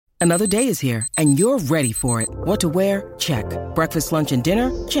Another day is here, and you're ready for it. What to wear? Check. Breakfast, lunch, and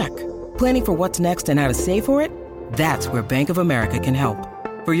dinner? Check. Planning for what's next and how to save for it? That's where Bank of America can help.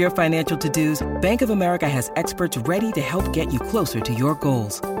 For your financial to-dos, Bank of America has experts ready to help get you closer to your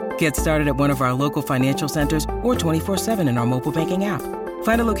goals. Get started at one of our local financial centers or 24/7 in our mobile banking app.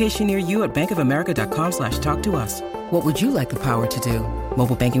 Find a location near you at bankofamerica.com/talktous. What would you like the power to do?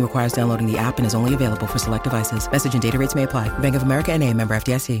 Mobile banking requires downloading the app and is only available for select devices. Message and data rates may apply. Bank of America N.A., member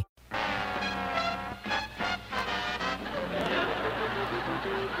FDIC.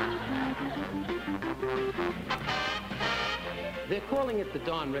 They're calling it the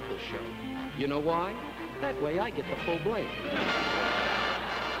Don Rickles Show. You know why? That way I get the full blame.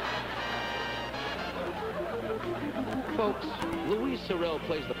 Folks, Louise Sorel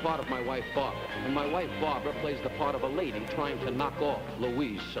plays the part of my wife Barbara, and my wife Barbara plays the part of a lady trying to knock off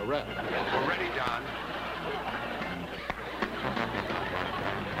Louise Sorel. We're ready, Don.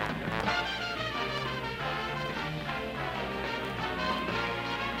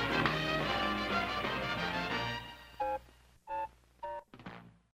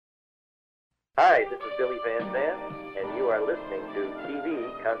 Hi, this is Billy Van Zandt, and you are listening to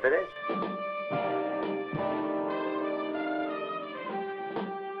TV Confidential.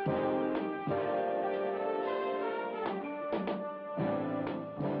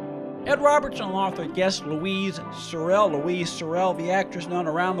 Ed Robertson, along with our guest Louise Sorel. Louise Sorel, the actress known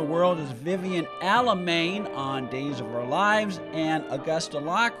around the world as Vivian Alamain on Days of Our Lives, and Augusta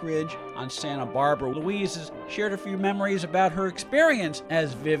Lockridge on Santa Barbara. Louise has shared a few memories about her experience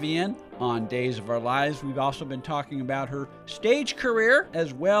as Vivian on Days of Our Lives. We've also been talking about her stage career,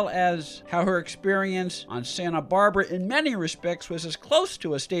 as well as how her experience on Santa Barbara in many respects was as close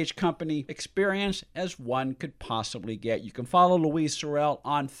to a stage company experience as one could possibly get. You can follow Louise Sorel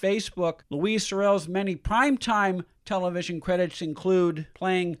on Facebook. Louise Sorel's many primetime television credits include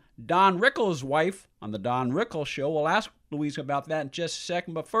playing Don Rickles' wife on The Don Rickles Show. We'll ask Louise about that in just a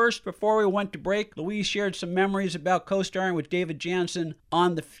second. But first, before we went to break, Louise shared some memories about co-starring with David Jansen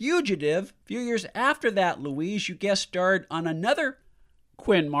on The Fugitive. A few years after that, Louise, you guest starred on another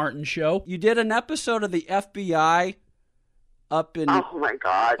Quinn Martin show. You did an episode of the FBI up in... Oh, my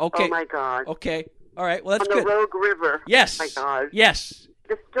God. Okay. Oh, my God. Okay. All right. Well, that's on good. On the Rogue River. Yes. Oh, my God. Yes.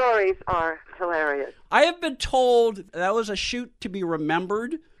 The stories are hilarious. I have been told that was a shoot to be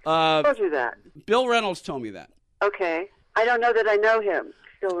remembered. Who told you that? Bill Reynolds told me that. Okay. I don't know that I know him,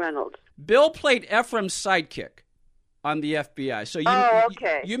 Bill Reynolds. Bill played Ephraim's sidekick on the FBI. So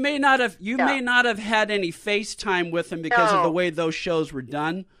okay. you may not have had any FaceTime with him because of the way those shows were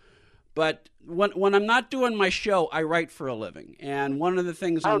done. But when I'm not doing my show, I write for a living. And one of the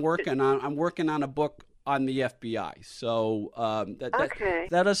things I'm working on a book on the FBI. So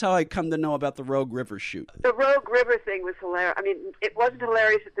that is how I come to know about the Rogue River shoot. The Rogue River thing was hilarious. I mean, it wasn't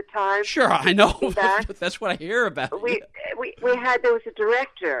hilarious at the time. Sure, I know. That's what I hear about. There was a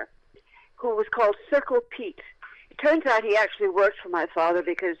director who was called Circle Pete. It turns out he actually worked for my father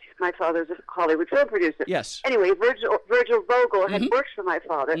because my father's a Hollywood film producer. Yes. Anyway, Virgil Vogel had worked for my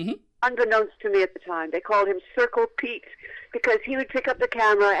father. Mm-hmm. Unbeknownst to me at the time, they called him Circle Pete because he would pick up the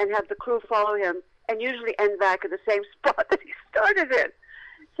camera and have the crew follow him and usually end back at the same spot that he started in.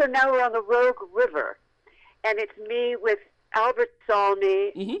 So now we're on the Rogue River, and it's me with Albert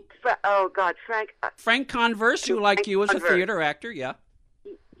Salmi. Mm-hmm. Frank Converse, who, like you, was a theater actor, yeah.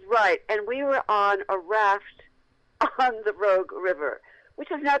 Right, and we were on a raft on the Rogue River,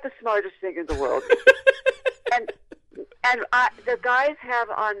 which is not the smartest thing in the world. and the guys have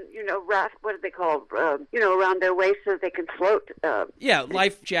on, raft, what are they called? Around their waist so they can float.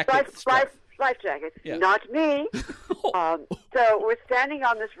 Life jackets. Life jackets. Yeah. Not me. So we're standing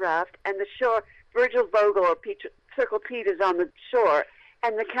on this raft, and the shore, Virgil Vogel or Circle Pete is on the shore,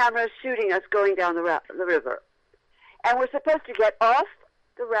 and the camera is shooting us going down the river. And we're supposed to get off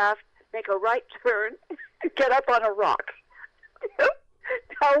the raft, make a right turn, and get up on a rock.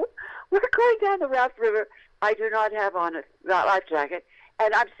 So we're going down the raft river. I do not have on a life jacket,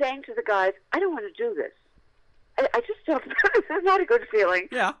 and I'm saying to the guys, I don't want to do this. I just don't. This is not a good feeling.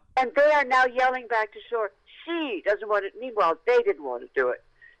 Yeah. And they are now yelling back to shore, she doesn't want it. Meanwhile, they didn't want to do it.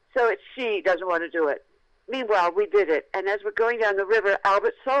 So it's she doesn't want to do it. Meanwhile, we did it. And as we're going down the river,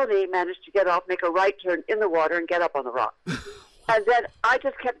 Albert Salmi managed to get off, make a right turn in the water, and get up on the rock. And then I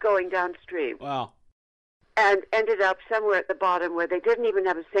just kept going downstream. Wow. And ended up somewhere at the bottom where they didn't even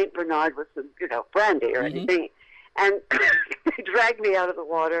have a St. Bernard with some, brandy or anything. And they dragged me out of the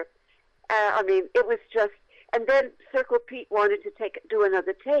water. It was just... And then Circle Pete wanted to do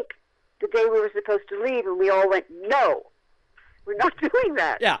another take the day we were supposed to leave, and we all went, no, we're not doing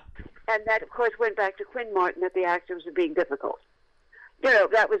that. Yeah. And that, of course, went back to Quinn Martin that the actors were being difficult.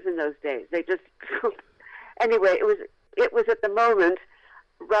 That was in those days. They just anyway. It was at the moment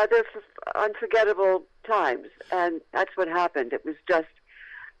rather unforgettable times, and that's what happened. It was just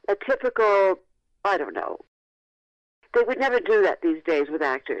a typical, I don't know. They would never do that these days with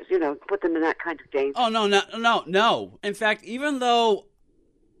actors, put them in that kind of danger. Oh, no. In fact, even though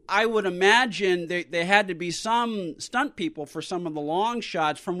I would imagine they had to be some stunt people for some of the long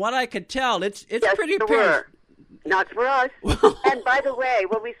shots, from what I could tell, it's yes, pretty there apparent. were. Not for us. And by the way,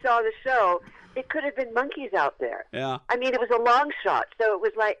 when we saw the show, it could have been monkeys out there. Yeah. I mean, it was a long shot, so it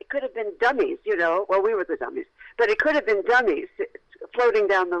was like, it could have been dummies, Well, we were the dummies. But it could have been dummies floating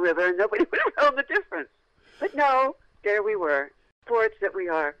down the river, and nobody would have known the difference. But no, there we were, sports that we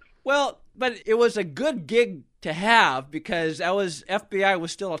are. Well, but it was a good gig to have because FBI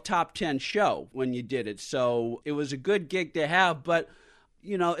was still a top 10 show when you did it. So it was a good gig to have, but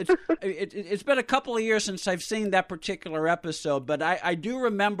it's been a couple of years since I've seen that particular episode, but I do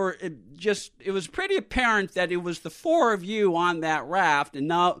remember it was pretty apparent that it was the four of you on that raft and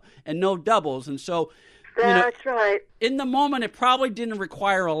no doubles. And so that's right. In the moment, it probably didn't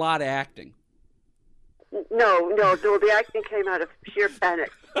require a lot of acting. No, the acting came out of sheer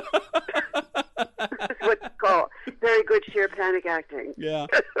panic. That's what it's called. Very good sheer panic acting. Yeah.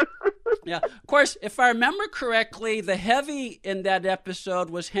 Yeah. Of course, if I remember correctly, the heavy in that episode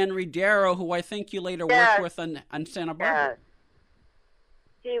was Henry Darrow, who I think you later worked with on Santa Barbara.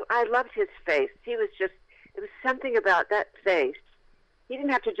 Yes. I loved his face. It was something about that face. He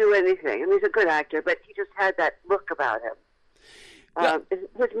didn't have to do anything. I mean, he's a good actor, but he just had that look about him. Yeah.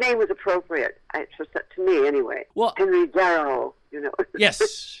 His name was appropriate, to me anyway. Well, Henry Darrow,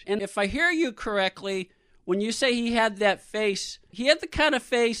 Yes. And if I hear you correctly, when you say he had that face, he had the kind of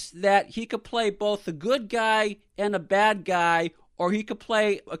face that he could play both a good guy and a bad guy, or he could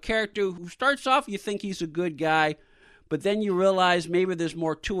play a character who starts off, you think he's a good guy, but then you realize maybe there's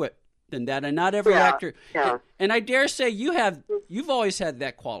more to it than that. And not every actor. Yeah. And I dare say you've always had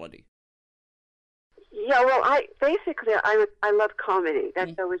that quality. Yeah, well, I love comedy.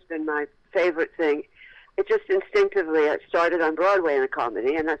 That's always been my favorite thing. It just instinctively, I started on Broadway in a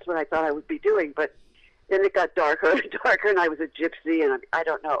comedy, and that's what I thought I would be doing. But then it got darker and darker, and I was a gypsy, and I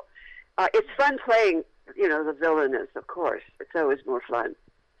don't know. It's fun playing, the villainess, of course. It's always more fun.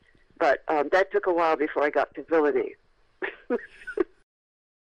 But that took a while before I got to villainy.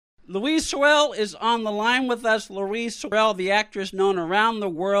 Louise Sorel is on the line with us. Louise Sorel, the actress known around the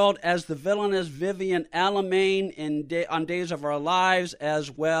world as the villainous Vivian Alamain on Days of Our Lives,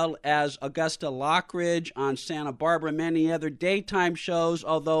 as well as Augusta Lockridge on Santa Barbara, many other daytime shows,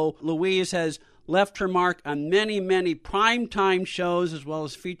 although Louise has left her mark on many, many primetime shows, as well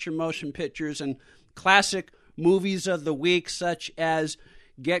as feature motion pictures and classic movies of the week, such as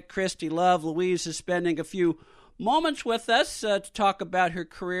Get Christie Love. Louise is spending a few moments with us to talk about her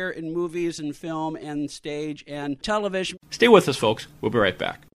career in movies and film and stage and television. Stay with us, folks. We'll be right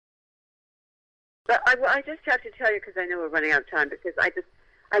back. But I just have to tell you, because I know we're running out of time, because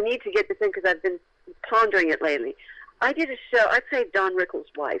I need to get this in because I've been pondering it lately. I did a show, I played Don Rickles'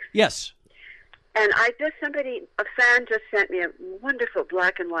 wife. Yes. And a fan just sent me a wonderful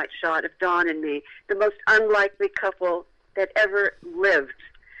black and white shot of Don and me, the most unlikely couple that ever lived,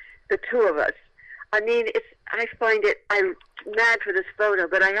 the two of us. I mean, I'm mad for this photo,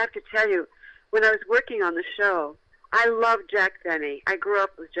 but I have to tell you, when I was working on the show, I loved Jack Benny. I grew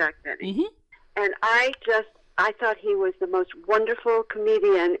up with Jack Benny. Mm-hmm. And I thought he was the most wonderful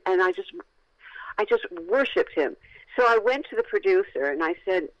comedian, and I just worshipped him. So I went to the producer, and I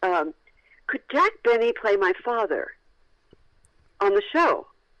said, could Jack Benny play my father on the show?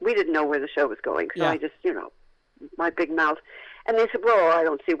 We didn't know where the show was going, so I just, my big mouth. And they said, well, I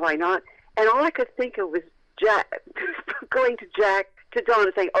don't see why not. And all I could think of was Jack, going to Don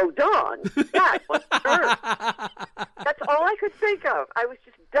and saying, oh, Don, Jack, what's the earth? That's all I could think of. I was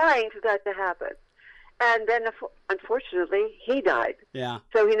just dying for that to happen. And then, unfortunately, he died. Yeah.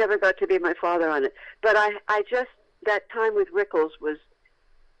 So he never got to be my father on it. But that time with Rickles was,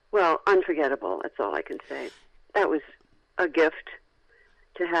 well, unforgettable. That's all I can say. That was a gift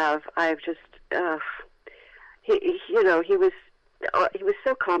to have. I've just, he was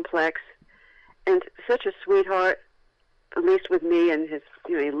so complex. And such a sweetheart, at least with me, and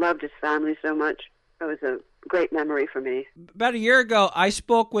he loved his family so much. It was a great memory for me. About a year ago, I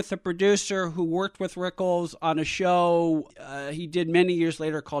spoke with a producer who worked with Rickles on a show he did many years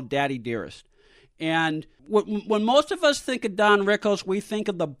later called Daddy Dearest. And when most of us think of Don Rickles, we think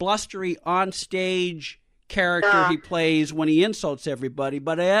of the blustery on-stage character he plays when he insults everybody.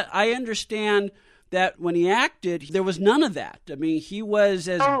 But I understand that when he acted, there was none of that. I mean, he was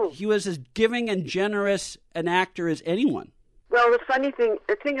as giving and generous an actor as anyone. Well, the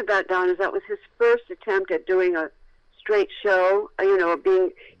thing about Don is that was his first attempt at doing a straight show.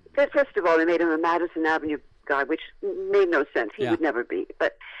 First of all, they made him a Madison Avenue guy, which made no sense. He would never be.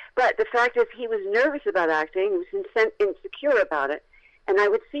 But the fact is, he was nervous about acting. He was insecure about it. And I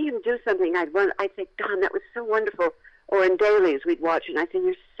would see him do something. I'd think, Don, that was so wonderful. Or in dailies, we'd watch it, and I'd think,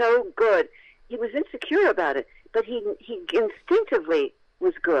 you're so good. He was insecure about it, but he instinctively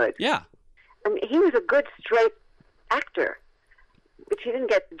was good. Yeah. I mean, he was a good straight actor, which he didn't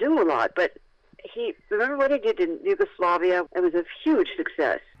get to do a lot. But remember what he did in Yugoslavia? It was a huge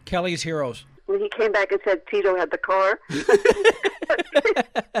success. Kelly's Heroes. When he came back and said Tito had the car.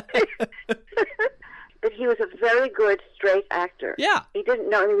 But he was a very good straight actor. Yeah. He didn't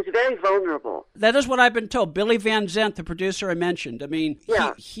know. He was very vulnerable. That is what I've been told. Billy Van Zandt, the producer I mentioned, I mean,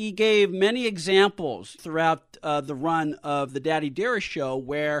 he gave many examples throughout the run of the Daddy Dearest show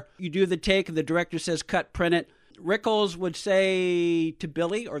where you do the take and the director says, cut, print it. Rickles would say to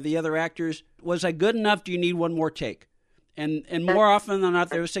Billy or the other actors, was I good enough? Do you need one more take? And more often than not,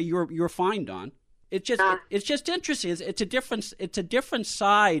 they would say, you're fine, Don. It's just interesting. It's a different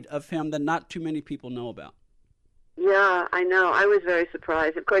side of him that not too many people know about. Yeah, I know. I was very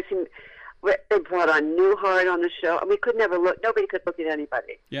surprised. Of course, they brought on Newhart on the show. I mean, we could never look. Nobody could look at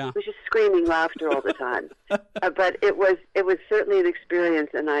anybody. Yeah, it was just screaming laughter all the time. But it was certainly an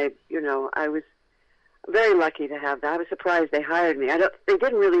experience, and I was very lucky to have that. I was surprised they hired me. They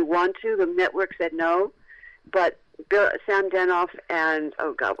didn't really want to. The network said no, but Sam Denoff and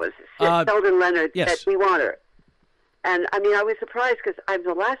Sheldon Leonard said, we want her. And I mean, I was surprised because I'm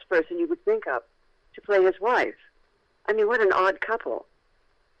the last person you would think of to play his wife. I mean, what an odd couple.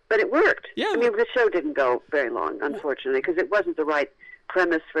 But it worked. Yeah. I mean, the show didn't go very long, unfortunately, because it wasn't the right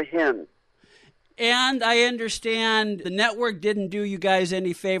premise for him. And I understand the network didn't do you guys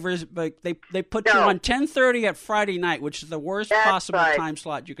any favors, but they put you on 10:30 at Friday night, which is the worst possible time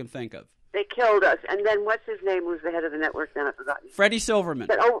slot you can think of. They killed us. And then what's his name was the head of the network then? I've forgotten. Freddie Silverman.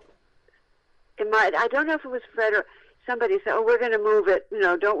 But, I don't know if it was Fred or somebody said, we're going to move it.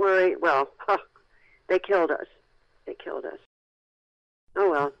 Don't worry. Well, they killed us. They killed us. Oh,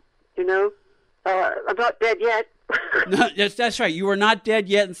 well, I'm not dead yet. No, that's right. You were not dead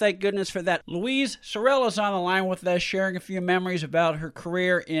yet, and thank goodness for that. Louise, Sorel is on the line with us, sharing a few memories about her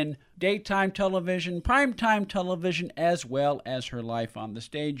career in daytime television, primetime television, as well as her life on the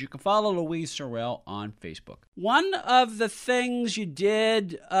stage. You can follow Louise Sorel on Facebook. One of the things you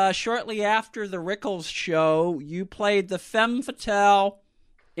did shortly after the Rickles show, you played the femme fatale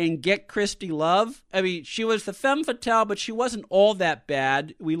in Get Christie Love. I mean, she was the femme fatale, but she wasn't all that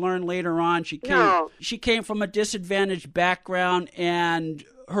bad. We learned later on she came from a disadvantaged background, and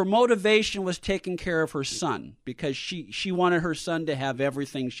her motivation was taking care of her son because she wanted her son to have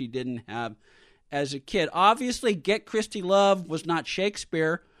everything she didn't have as a kid. Obviously, Get Christie Love was not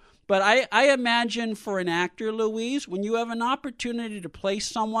Shakespeare, but I imagine for an actor, Louise, when you have an opportunity to play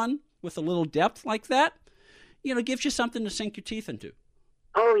someone with a little depth like that, it gives you something to sink your teeth into.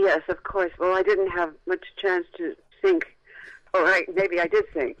 Oh, yes, of course. Well, I didn't have much chance to think. All right, maybe I did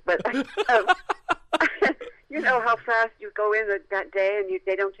think. But you know how fast you go in that day and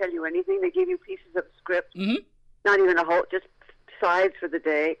they don't tell you anything. They give you pieces of script, not even a whole, just sides for the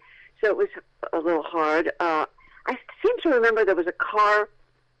day. So it was a little hard. I seem to remember there was a car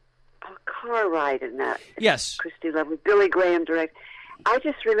ride in that. Yes. Christie Love with Billy Graham direct. I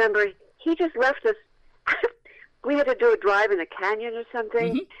just remember he just left us. We had to do a drive in a canyon or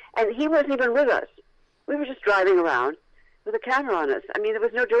something, and he wasn't even with us. We were just driving around with a camera on us. I mean, there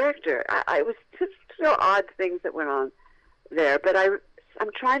was no director. It was just so odd things that went on there. But I'm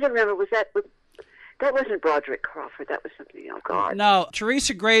trying to remember, that wasn't Broderick Crawford. That was something else. God. No,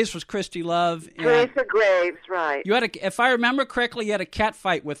 Teresa Graves was Christie Love. Teresa Graves, right. You had if I remember correctly, you had a cat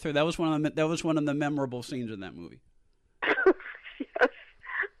fight with her. That was one of the memorable scenes in that movie.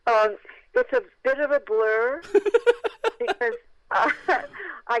 Yes. It's a bit of a blur because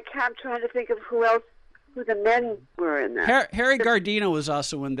I'm trying to think of who the men were in that. Harry Gardino was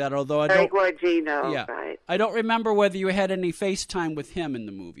also in that, although Harry Gardino, right. I don't remember whether you had any FaceTime with him in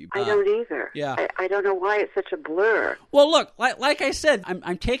the movie. I don't either. Yeah. I don't know why it's such a blur. Well, look, like I said,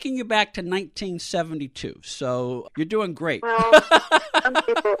 I'm taking you back to 1972, so you're doing great. Well,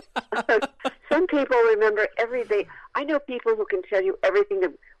 some people remember every day. I know people who can tell you everything,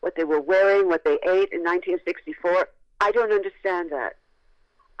 what they were wearing, what they ate in 1964. I don't understand that.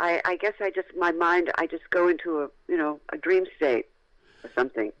 I guess my mind, I just go into a dream state or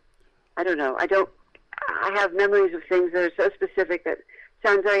something. I don't know. I have memories of things that are so specific that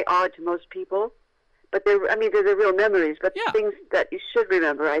sound very odd to most people, But they're the real memories. But Yeah. things that you should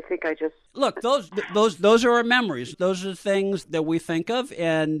remember, I think I just... Look, those are our memories. Those are the things that we think of,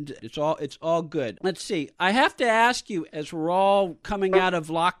 and it's all good. Let's see. I have to ask you, as we're all coming out of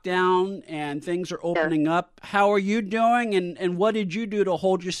lockdown and things are opening up, how are you doing, and what did you do to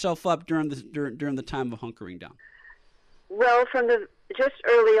hold yourself up during the time of hunkering down? Well, just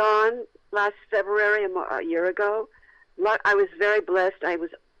early on, last February, a year ago, I was very blessed. I was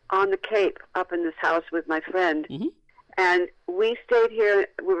on the Cape up in this house with my friend. Mm-hmm. And we stayed here.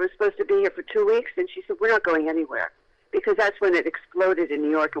 We were supposed to be here for 2 weeks, and she said, we're not going anywhere, because that's when it exploded in New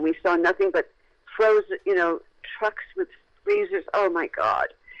York, and we saw nothing but frozen, trucks with freezers. Oh, my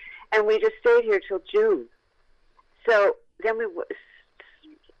God. And we just stayed here till June. So then we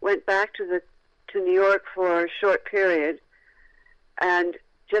went back to New York for a short period, and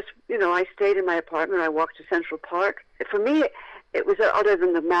just, I stayed in my apartment. I walked to Central Park. For me, it was other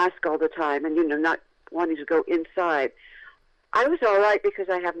than the mask all the time and, not wanting to go inside. I was all right because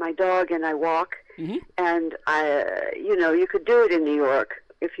I have my dog and I walk, mm-hmm. and you could do it in New York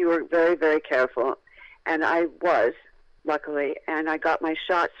if you were very, very careful. And I was, luckily, and I got my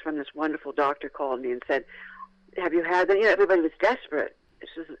shots from this wonderful doctor. Called me and said, have you had them? Everybody was desperate. This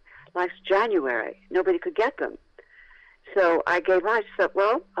was last January. Nobody could get them. So I gave up. I said,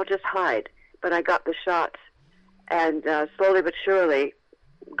 well, I'll just hide. But I got the shots, and slowly but surely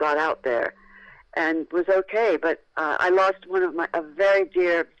got out there and was okay. But I lost a very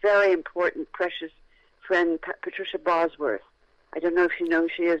dear, very important, precious friend, Patricia Bosworth. I don't know if you know who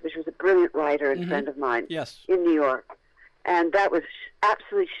she is, but she was a brilliant writer and mm-hmm. friend of mine. Yes. In New York. And that was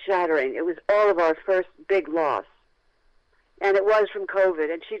absolutely shattering. It was all of our first big loss. And it was from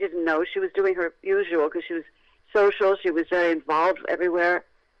COVID, and she didn't know. She was doing her usual because she was social. She was very involved everywhere.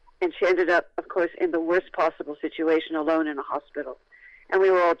 And she ended up, of course, in the worst possible situation, alone in a hospital. And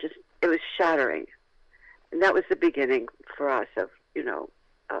we were all it was shattering. And that was the beginning for us of,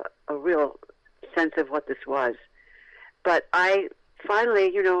 a real sense of what this was. But I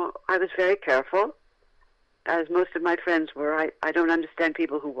finally, I was very careful, as most of my friends were. I don't understand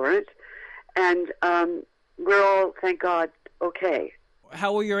people who weren't. And we're all, thank God, okay.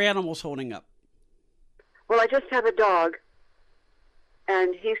 How are your animals holding up? Well, I just have a dog,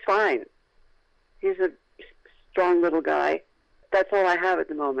 and he's fine. He's a strong little guy. That's all I have at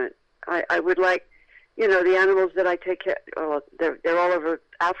the moment. I would like, the animals that I take care of, they're all over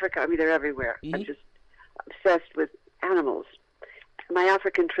Africa. I mean, they're everywhere. Mm-hmm. I'm just obsessed with animals. My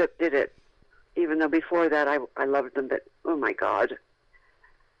African trip did it, even though before that I loved them, but oh my God.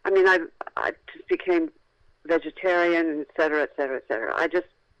 I mean, I just became vegetarian, and et cetera, et cetera, et cetera.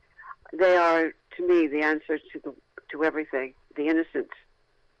 They are, to me, the answer to everything, the innocence.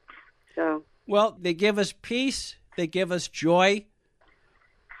 So. Well, they give us peace, they give us joy,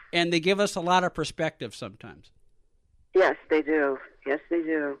 and they give us a lot of perspective sometimes. Yes, they do. Yes, they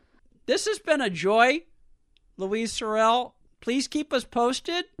do. This has been a joy, Louise Sorel. Please keep us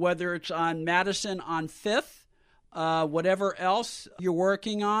posted, whether it's on Madison on 5th, whatever else you're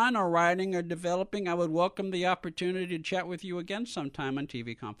working on or writing or developing. I would welcome the opportunity to chat with you again sometime on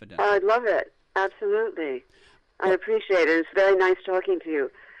TV Confidential. I'd love it. Absolutely. I appreciate it. It's very nice talking to you.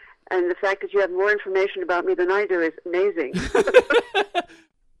 And the fact that you have more information about me than I do is amazing.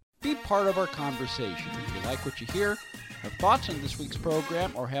 Be part of our conversation. If you like what you hear, have thoughts on this week's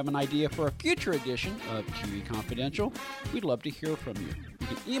program, or have an idea for a future edition of TV Confidential, we'd love to hear from you. You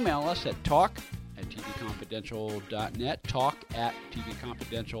can email us at talk@tvconfidential.net,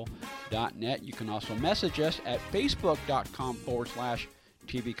 talk@tvconfidential.net. You can also message us at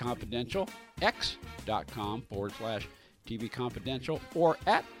facebook.com/TV Confidential, x.com/TV Confidential, or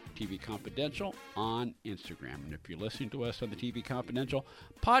at TV Confidential on Instagram. And if you're listening to us on the TV Confidential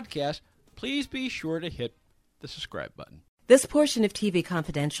podcast, please be sure to hit the subscribe button. This portion of TV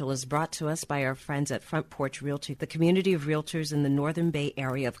Confidential is brought to us by our friends at Front Porch Realty, the community of realtors in the Northern Bay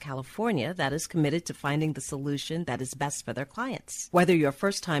area of California that is committed to finding the solution that is best for their clients. Whether you're a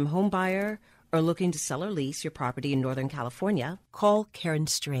first-time home buyer or looking to sell or lease your property in Northern California, call Karen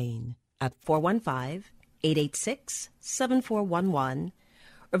Strain at 415-886-7411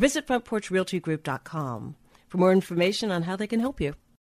 or visit frontporchrealtygroup.com for more information on how they can help you.